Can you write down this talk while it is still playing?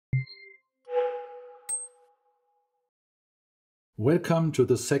Welcome to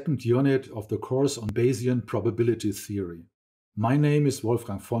the second unit of the course on Bayesian probability theory. My name is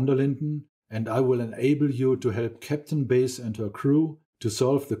Wolfgang von der Linden, and I will enable you to help Captain Bayes and her crew to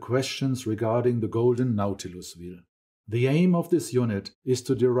solve the questions regarding the golden Nautilus wheel. The aim of this unit is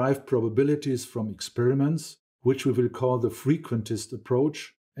to derive probabilities from experiments, which we will call the frequentist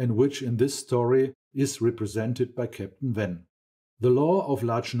approach, and which in this story is represented by Captain Venn. The law of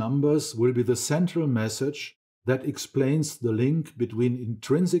large numbers will be the central message that explains the link between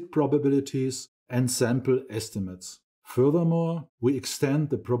intrinsic probabilities and sample estimates. Furthermore, we extend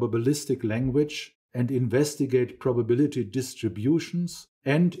the probabilistic language and investigate probability distributions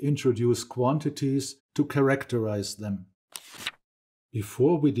and introduce quantities to characterize them.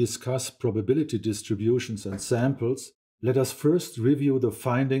 Before we discuss probability distributions and samples, let us first review the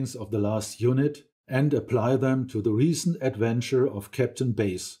findings of the last unit and apply them to the recent adventure of Captain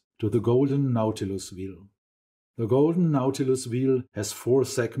Bayes, to the golden Nautilus wheel. The golden Nautilus wheel has 4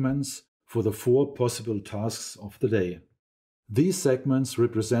 segments for the 4 possible tasks of the day. These segments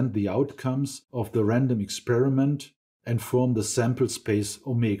represent the outcomes of the random experiment and form the sample space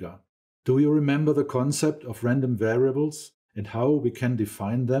omega. Do you remember the concept of random variables and how we can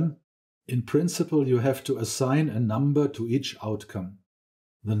define them? In principle, you have to assign a number to each outcome.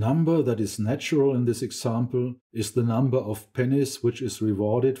 The number that is natural in this example is the number of pennies which is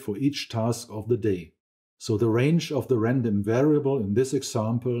rewarded for each task of the day. So the range of the random variable in this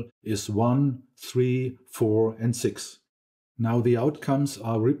example is 1, 3, 4, and 6. Now the outcomes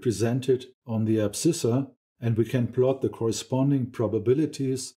are represented on the abscissa, and we can plot the corresponding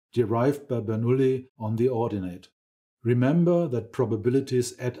probabilities derived by Bernoulli on the ordinate. Remember that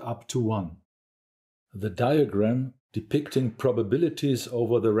probabilities add up to 1. The diagram depicting probabilities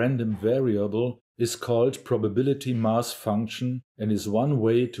over the random variable is called probability mass function and is one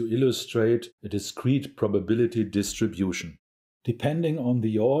way to illustrate a discrete probability distribution. Depending on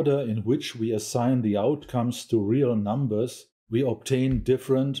the order in which we assign the outcomes to real numbers, we obtain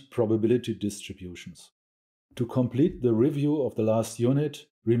different probability distributions. To complete the review of the last unit,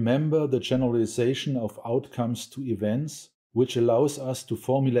 remember the generalization of outcomes to events, which allows us to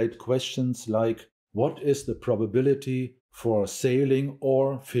formulate questions like, what is the probability for sailing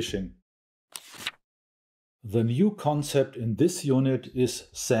or fishing? The new concept in this unit is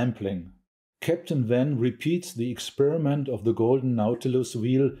sampling. Captain Venn repeats the experiment of the golden Nautilus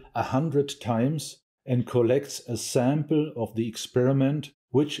wheel 100 times and collects a sample of the experiment,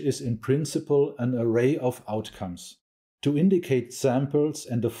 which is in principle an array of outcomes. To indicate samples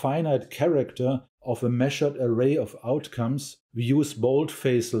and a finite character of a measured array of outcomes, we use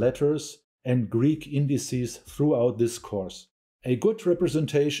boldface letters and Greek indices throughout this course. A good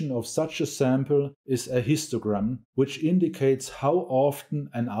representation of such a sample is a histogram, which indicates how often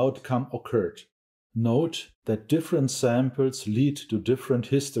an outcome occurred. Note that different samples lead to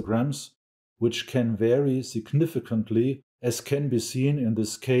different histograms, which can vary significantly, as can be seen in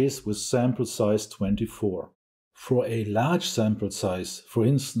this case with sample size 24. For a large sample size, for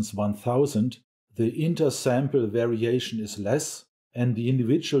instance 1000, the intersample variation is less, and the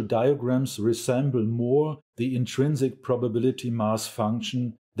individual diagrams resemble more the intrinsic probability mass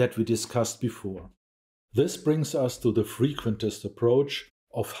function that we discussed before. This brings us to the frequentist approach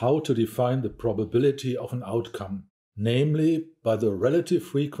of how to define the probability of an outcome, namely by the relative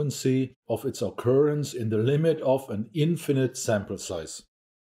frequency of its occurrence in the limit of an infinite sample size.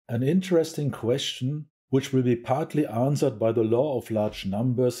 An interesting question, which will be partly answered by the law of large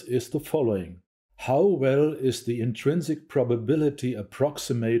numbers, is the following. How well is the intrinsic probability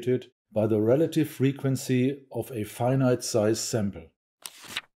approximated by the relative frequency of a finite size sample?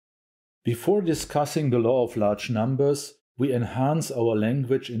 Before discussing the law of large numbers, we enhance our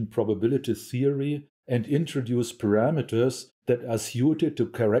language in probability theory and introduce parameters that are suited to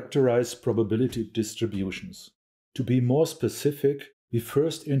characterize probability distributions. To be more specific, we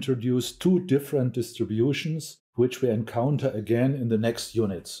first introduce 2 different distributions, which we encounter again in the next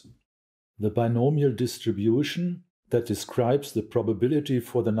units. The binomial distribution that describes the probability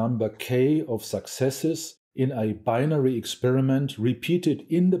for the number k of successes in a binary experiment repeated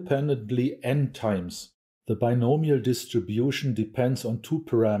independently n times. The binomial distribution depends on 2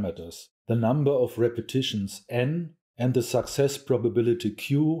 parameters, the number of repetitions n and the success probability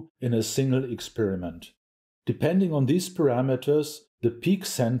q in a single experiment. Depending on these parameters, the peak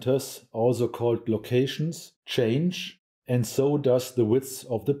centers, also called locations, change, and so does the width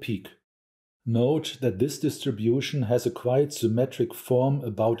of the peak. Note that this distribution has a quite symmetric form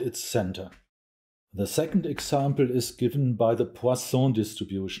about its center. The second example is given by the Poisson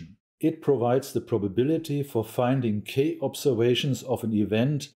distribution. It provides the probability for finding k observations of an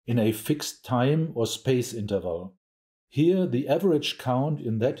event in a fixed time or space interval. Here, the average count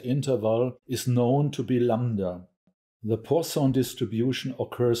in that interval is known to be lambda. The Poisson distribution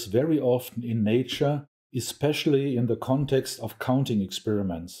occurs very often in nature, especially in the context of counting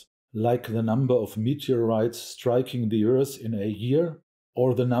experiments, like the number of meteorites striking the Earth in a year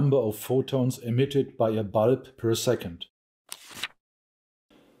or the number of photons emitted by a bulb per second.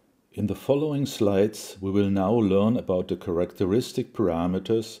 In the following slides, we will now learn about the characteristic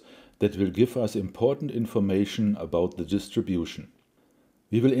parameters that will give us important information about the distribution.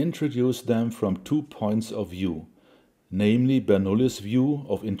 We will introduce them from 2 points of view, namely Bernoulli's view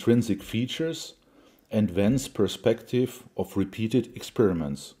of intrinsic features and Venn's perspective of repeated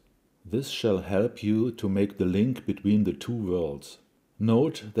experiments. This shall help you to make the link between the two worlds.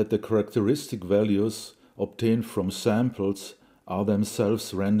 Note that the characteristic values obtained from samples are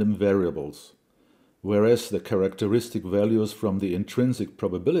themselves random variables, whereas the characteristic values from the intrinsic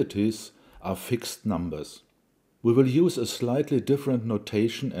probabilities are fixed numbers. We will use a slightly different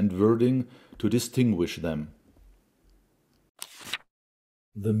notation and wording to distinguish them.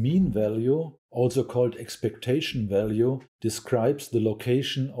 The mean value, also called expectation value, describes the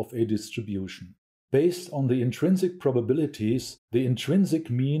location of a distribution. Based on the intrinsic probabilities, the intrinsic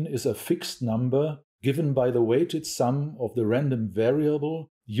mean is a fixed number given by the weighted sum of the random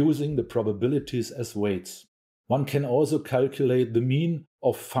variable using the probabilities as weights. One can also calculate the mean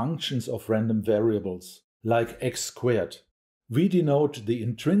of functions of random variables, like x squared. We denote the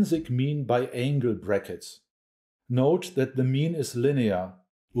intrinsic mean by angle brackets. Note that the mean is linear.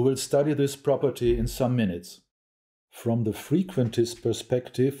 We will study this property in some minutes. From the frequentist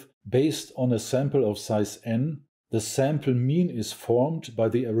perspective, based on a sample of size n, the sample mean is formed by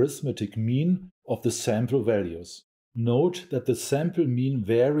the arithmetic mean of the sample values. Note that the sample mean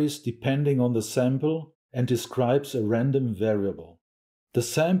varies depending on the sample and describes a random variable. The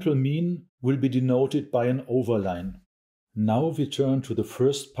sample mean will be denoted by an overline. Now we turn to the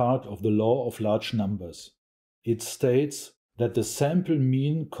first part of the law of large numbers. It states that the sample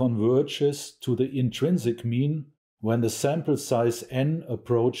mean converges to the intrinsic mean when the sample size n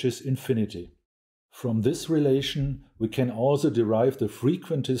approaches infinity. From this relation, we can also derive the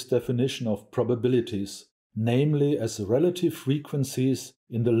frequentist definition of probabilities, namely as relative frequencies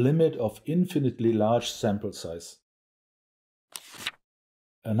in the limit of infinitely large sample size.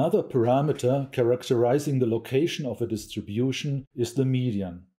 Another parameter characterizing the location of a distribution is the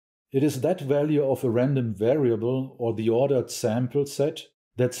median. It is that value of a random variable or the ordered sample set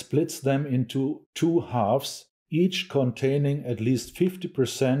that splits them into two halves, each containing at least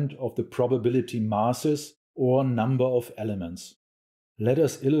 50% of the probability masses or number of elements. Let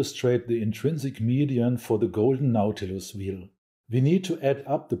us illustrate the intrinsic median for the golden Nautilus wheel. We need to add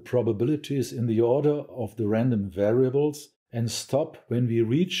up the probabilities in the order of the random variables and stop when we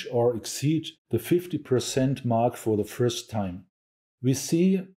reach or exceed the 50% mark for the first time. We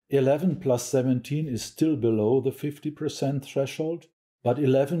see 11 plus 17 is still below the 50% threshold, but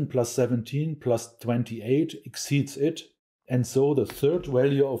 11 plus 17 plus 28 exceeds it, and so the third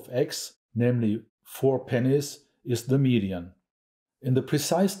value of x, namely 4 pennies, is the median. In the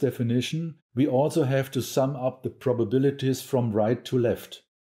precise definition, we also have to sum up the probabilities from right to left.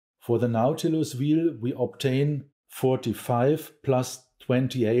 For the Nautilus wheel, we obtain 45 plus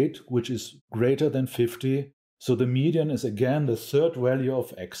 28, which is greater than 50, so the median is again the third value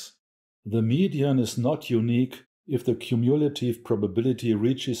of x. The median is not unique if the cumulative probability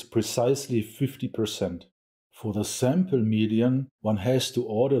reaches precisely 50%. For the sample median, one has to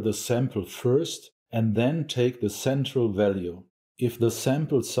order the sample first and then take the central value. If the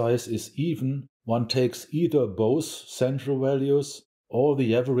sample size is even, one takes either both central values or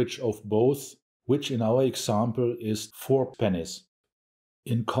the average of both, which in our example is 4 pennies.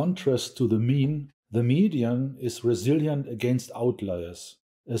 In contrast to the mean, the median is resilient against outliers.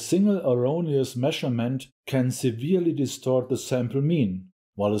 A single erroneous measurement can severely distort the sample mean,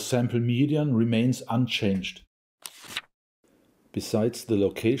 while the sample median remains unchanged. Besides the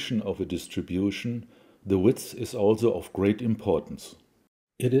location of a distribution, the width is also of great importance.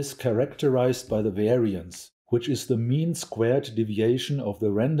 It is characterized by the variance, which is the mean squared deviation of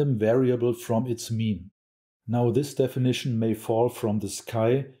the random variable from its mean. Now this definition may fall from the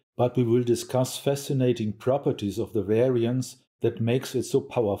sky, but we will discuss fascinating properties of the variance that makes it so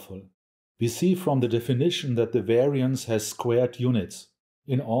powerful. We see from the definition that the variance has squared units.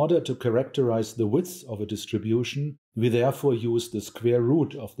 In order to characterize the width of a distribution, we therefore use the square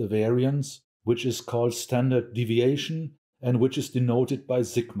root of the variance, which is called standard deviation and which is denoted by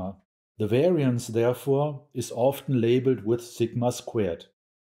sigma. The variance, therefore, is often labeled with sigma squared.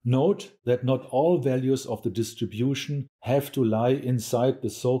 Note that not all values of the distribution have to lie inside the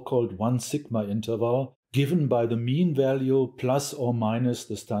so-called 1 sigma interval given by the mean value plus or minus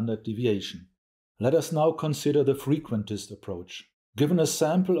the standard deviation. Let us now consider the frequentist approach. Given a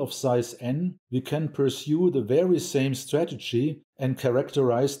sample of size n, we can pursue the very same strategy and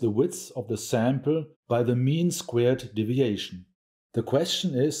characterize the width of the sample by the mean squared deviation. The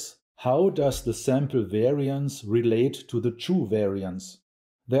question is, how does the sample variance relate to the true variance?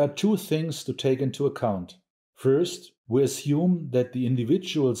 There are two things to take into account. First, we assume that the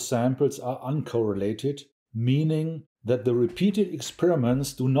individual samples are uncorrelated, meaning that the repeated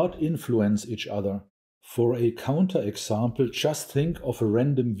experiments do not influence each other. For a counterexample, just think of a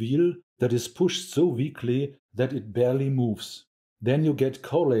random wheel that is pushed so weakly that it barely moves. Then you get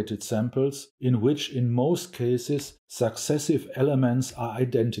correlated samples in which in most cases successive elements are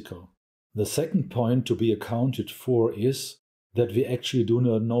identical. The second point to be accounted for is that we actually do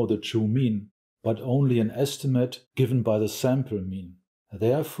not know the true mean, but only an estimate given by the sample mean.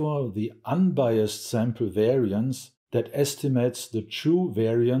 Therefore, the unbiased sample variance that estimates the true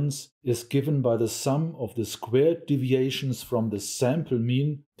variance is given by the sum of the squared deviations from the sample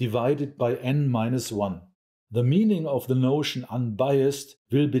mean divided by n-1. The meaning of the notion unbiased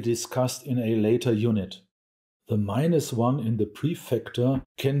will be discussed in a later unit. The -1 in the prefactor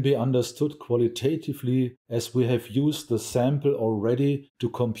can be understood qualitatively as we have used the sample already to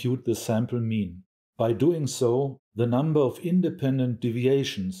compute the sample mean. By doing so, the number of independent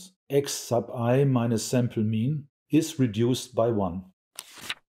deviations, x sub I minus sample mean, is reduced by 1.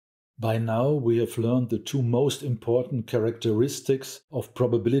 By now we have learned the two most important characteristics of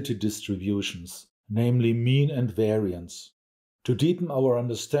probability distributions, namely mean and variance. To deepen our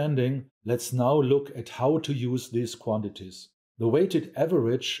understanding, let's now look at how to use these quantities. The weighted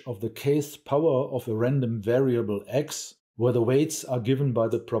average of the kth power of a random variable x, where the weights are given by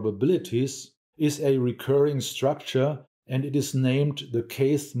the probabilities, is a recurring structure and it is named the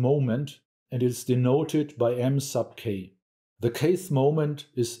kth moment and is denoted by m sub k. The kth moment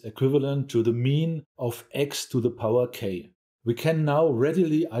is equivalent to the mean of x to the power k. We can now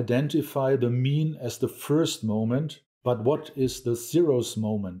readily identify the mean as the first moment, but what is the zeroth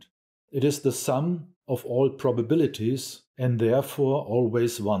moment? It is the sum of all probabilities and therefore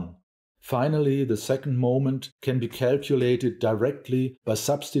always 1. Finally, the second moment can be calculated directly by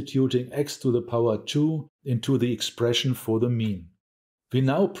substituting x to the power 2 into the expression for the mean. We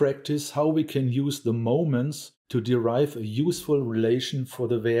now practice how we can use the moments to derive a useful relation for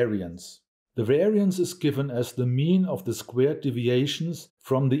the variance. The variance is given as the mean of the squared deviations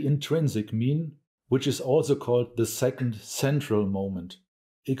from the intrinsic mean, which is also called the second central moment.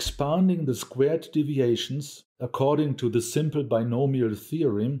 Expanding the squared deviations according to the simple binomial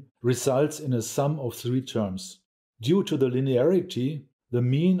theorem results in a sum of 3 terms. Due to the linearity, the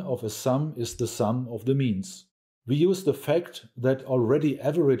mean of a sum is the sum of the means. We use the fact that already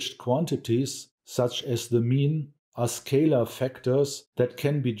averaged quantities, such as the mean, are scalar factors that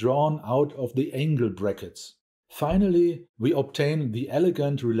can be drawn out of the angle brackets. Finally, we obtain the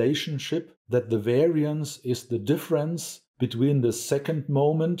elegant relationship that the variance is the difference between the second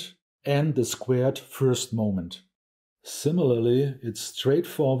moment and the squared first moment. Similarly, it's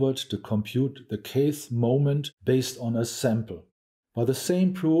straightforward to compute the kth moment based on a sample. By the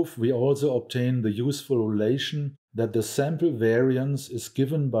same proof, we also obtain the useful relation that the sample variance is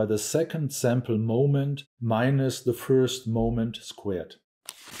given by the second sample moment minus the first moment squared.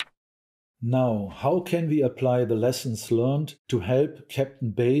 Now, how can we apply the lessons learned to help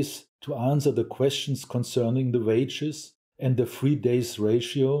Captain BAYES to answer the questions concerning the wages and the free days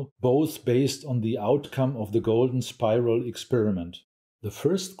ratio, both based on the outcome of the golden spiral experiment? The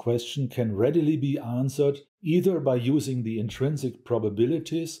first question can readily be answered either by using the intrinsic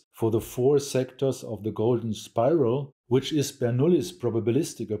probabilities for the 4 sectors of the golden spiral, which is Bernoulli's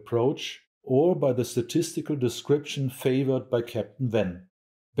probabilistic approach, or by the statistical description favored by Captain Venn.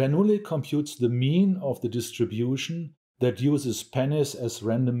 Bernoulli computes the mean of the distribution that uses pennies as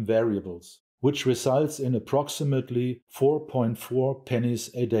random variables, which results in approximately 4.4 pennies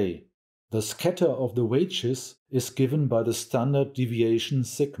a day. The scatter of the wages is given by the standard deviation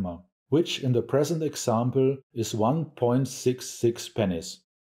sigma, which in the present example is 1.66 pennies.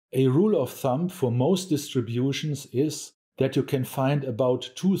 A rule of thumb for most distributions is that you can find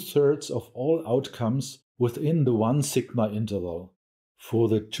about 2/3 of all outcomes within the 1 sigma interval. For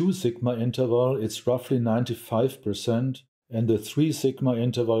the 2 sigma interval, it's roughly 95%, and the 3 sigma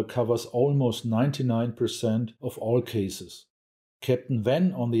interval covers almost 99% of all cases. Captain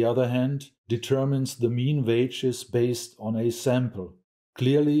Venn, on the other hand, determines the mean wages based on a sample.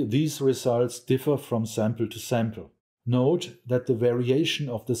 Clearly, these results differ from sample to sample. Note that the variation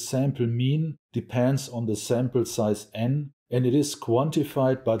of the sample mean depends on the sample size n, and it is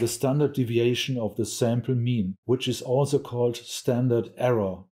quantified by the standard deviation of the sample mean, which is also called standard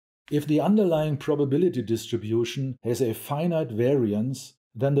error. If the underlying probability distribution has a finite variance,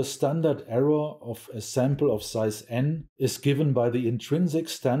 then the standard error of a sample of size n is given by the intrinsic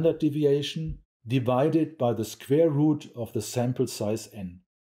standard deviation divided by the square root of the sample size n.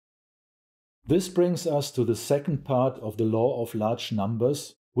 This brings us to the second part of the law of large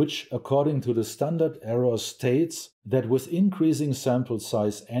numbers, which, according to the standard error, states that with increasing sample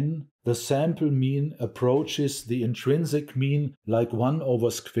size n, the sample mean approaches the intrinsic mean like 1 over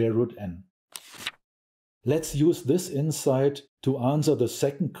square root n. Let's use this insight to answer the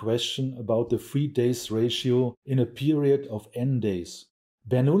second question about the free days ratio in a period of n days.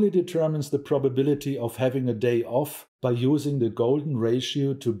 Bernoulli determines the probability of having a day off by using the golden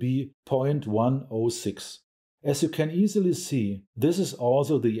ratio to be 0.106. As you can easily see, this is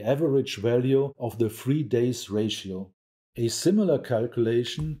also the average value of the free days ratio. A similar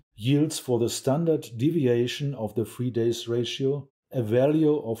calculation yields for the standard deviation of the free days ratio a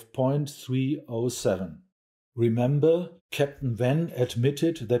value of 0.307. Remember, Captain Venn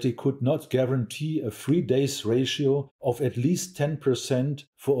admitted that he could not guarantee a free days ratio of at least 10%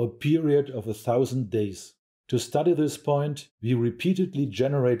 for a period of 1,000 days. To study this point, we repeatedly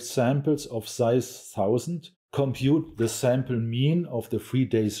generate samples of size 1000, compute the sample mean of the free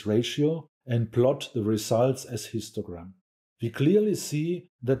days ratio, and plot the results as histogram. We clearly see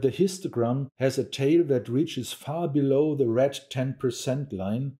that the histogram has a tail that reaches far below the red 10%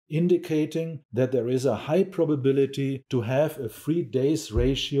 line, indicating that there is a high probability to have a free days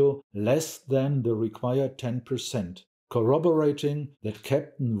ratio less than the required 10%, corroborating that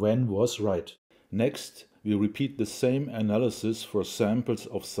Captain Venn was right. Next, we repeat the same analysis for samples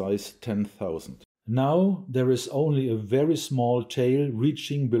of size 10,000. Now there is only a very small tail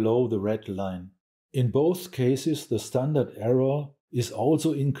reaching below the red line. In both cases, the standard error is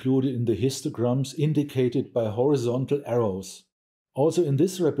also included in the histograms indicated by horizontal arrows. Also in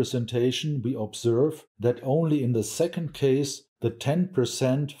this representation, we observe that only in the second case, the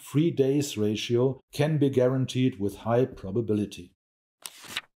 10% free days ratio can be guaranteed with high probability.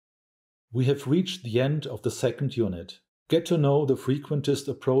 We have reached the end of the second unit. Get to know the frequentist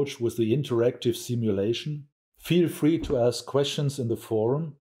approach with the interactive simulation. Feel free to ask questions in the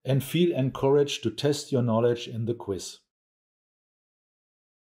forum, and feel encouraged to test your knowledge in the quiz.